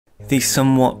The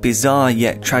somewhat bizarre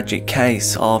yet tragic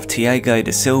case of Tiago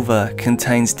da Silva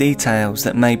contains details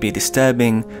that may be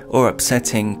disturbing or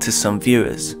upsetting to some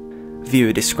viewers.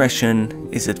 Viewer discretion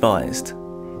is advised.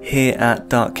 Here at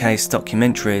Case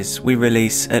Documentaries, we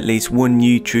release at least one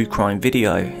new true crime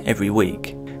video every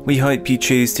week. We hope you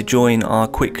choose to join our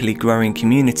quickly growing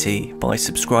community by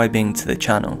subscribing to the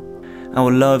channel. Our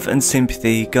love and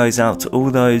sympathy goes out to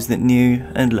all those that knew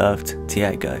and loved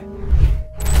Tiago.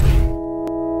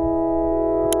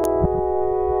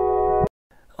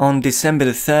 On December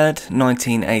 3rd,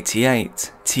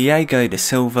 1988, Tiago da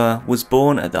Silva was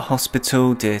born at the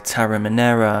Hospital de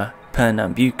Taramanera,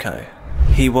 Pernambuco.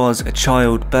 He was a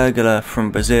child burglar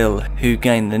from Brazil who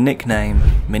gained the nickname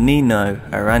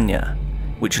Menino-aranha,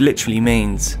 which literally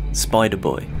means Spider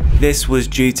Boy. This was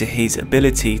due to his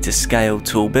ability to scale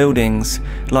tall buildings,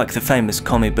 like the famous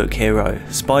comic book hero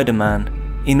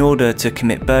Spider-Man, in order to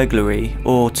commit burglary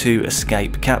or to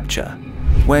escape capture.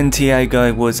 When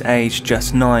Tiago was aged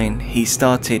just 9, he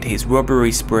started his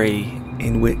robbery spree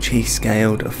in which he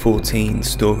scaled a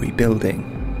 14-story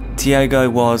building. Tiago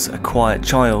was a quiet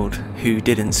child who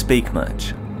didn't speak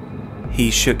much. He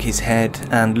shook his head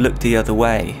and looked the other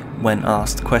way when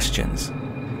asked questions.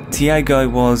 Tiago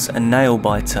was a nail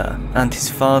biter, and his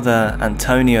father,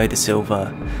 Antonio da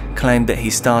Silva, claimed that he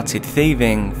started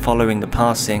thieving following the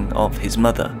passing of his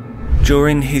mother.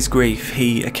 During his grief,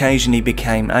 he occasionally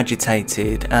became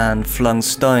agitated and flung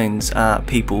stones at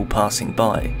people passing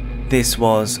by. This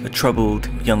was a troubled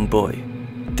young boy.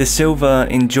 Da Silva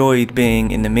enjoyed being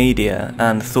in the media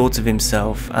and thought of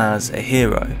himself as a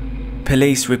hero.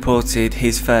 Police reported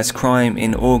his first crime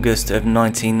in August of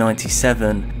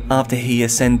 1997 after he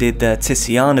ascended the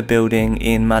Tiziana building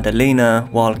in Madalena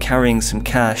while carrying some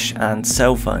cash and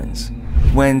cell phones.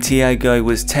 When Tiago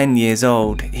was 10 years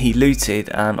old, he looted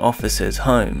an officer's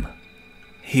home.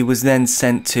 He was then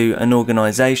sent to an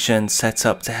organisation set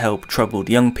up to help troubled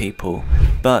young people,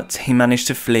 but he managed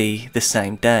to flee the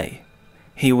same day.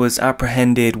 He was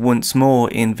apprehended once more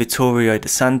in Vitória de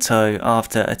Santo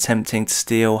after attempting to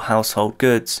steal household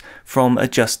goods from a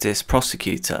justice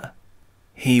prosecutor.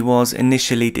 He was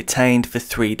initially detained for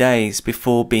 3 days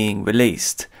before being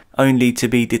released, only to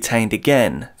be detained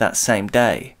again that same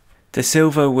day. Da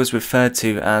Silva was referred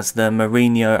to as the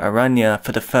Menino-aranha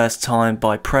for the first time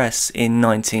by press in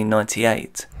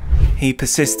 1998. He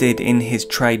persisted in his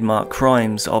trademark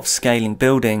crimes of scaling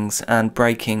buildings and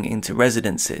breaking into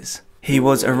residences. He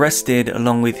was arrested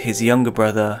along with his younger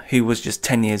brother, who was just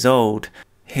 10 years old.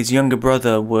 His younger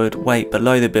brother would wait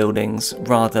below the buildings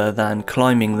rather than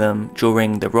climbing them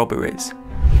during the robberies.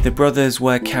 The brothers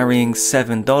were carrying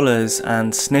 $7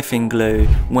 and sniffing glue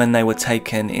when they were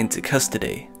taken into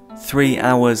custody. 3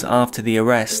 hours after the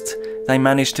arrest, they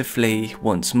managed to flee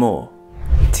once more.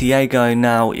 Tiago,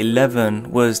 now 11,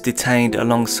 was detained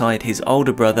alongside his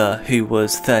older brother, who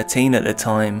was 13 at the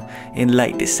time, in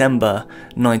late December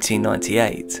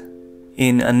 1998.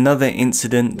 In another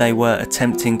incident, they were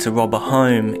attempting to rob a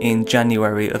home in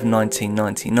January of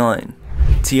 1999.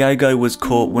 Tiago was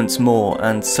caught once more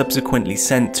and subsequently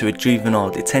sent to a juvenile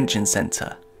detention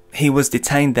centre. He was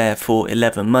detained there for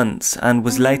 11 months and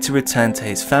was later returned to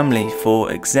his family for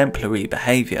exemplary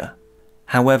behaviour.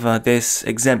 However, this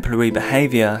exemplary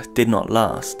behaviour did not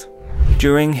last.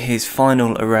 During his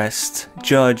final arrest,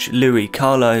 Judge Luis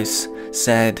Carlos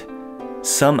said,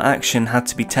 "Some action had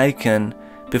to be taken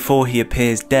before he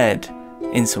appears dead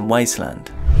in some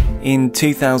wasteland." In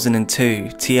 2002,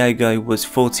 Tiago was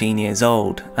 14 years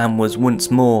old and was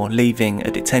once more leaving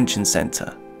a detention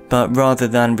centre. But rather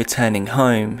than returning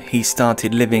home, he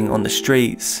started living on the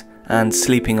streets and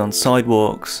sleeping on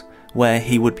sidewalks where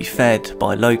he would be fed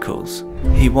by locals.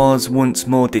 He was once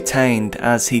more detained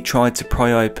as he tried to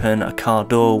pry open a car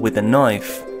door with a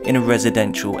knife in a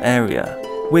residential area.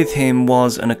 With him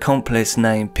was an accomplice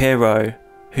named Piero,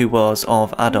 who was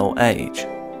of adult age.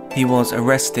 He was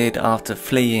arrested after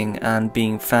fleeing and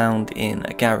being found in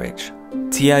a garage.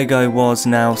 Tiago was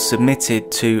now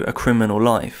submitted to a criminal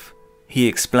life. He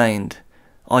explained,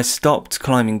 "I stopped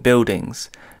climbing buildings.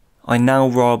 I now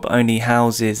rob only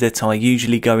houses that I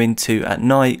usually go into at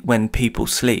night when people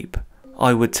sleep.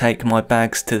 I would take my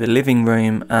bags to the living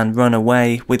room and run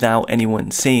away without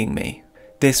anyone seeing me."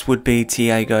 This would be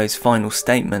Tiago's final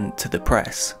statement to the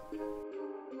press.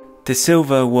 Da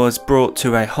Silva was brought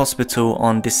to a hospital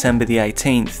on December the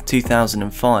 18th,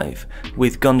 2005,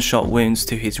 with gunshot wounds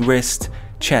to his wrist,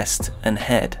 chest and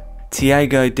head.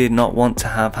 Tiago did not want to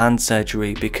have hand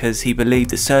surgery because he believed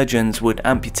the surgeons would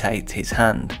amputate his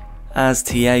hand. As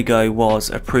Tiago was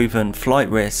a proven flight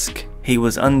risk, he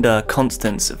was under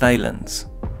constant surveillance.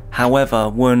 However,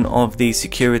 one of the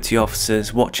security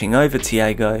officers watching over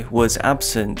Tiago was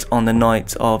absent on the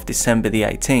night of December the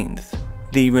 18th.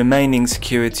 The remaining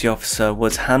security officer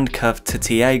was handcuffed to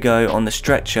Tiago on the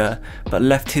stretcher but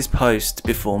left his post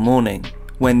before morning.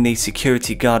 When the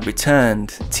security guard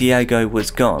returned, Tiago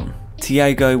was gone.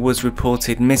 Tiago was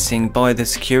reported missing by the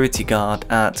security guard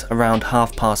at around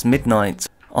midnight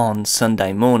on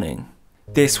Sunday morning.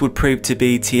 This would prove to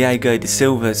be Tiago da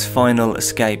Silva's final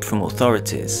escape from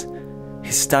authorities,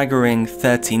 his staggering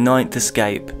 39th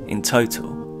escape in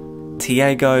total.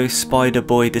 Tiago Spider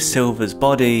Boy da Silva's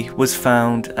body was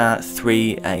found at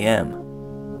 3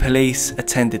 AM. Police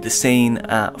attended the scene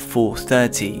at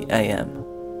 4:30 AM.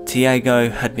 Tiago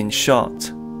had been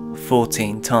shot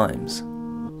 14 times.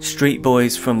 Street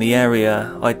boys from the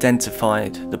area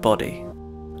identified the body.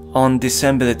 On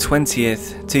December the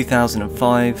 20th,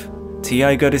 2005,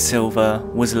 Tiago da Silva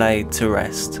was laid to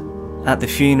rest. At the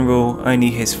funeral, only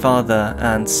his father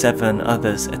and 7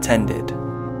 others attended.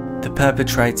 The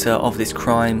perpetrator of this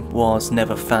crime was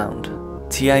never found.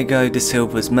 Tiago da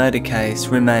Silva's murder case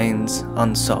remains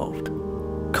unsolved.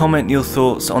 Comment your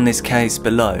thoughts on this case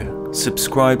below,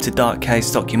 subscribe to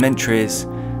Case Documentaries,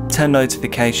 turn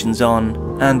notifications on,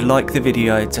 and like the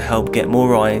video to help get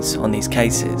more eyes on these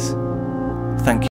cases. Thank you.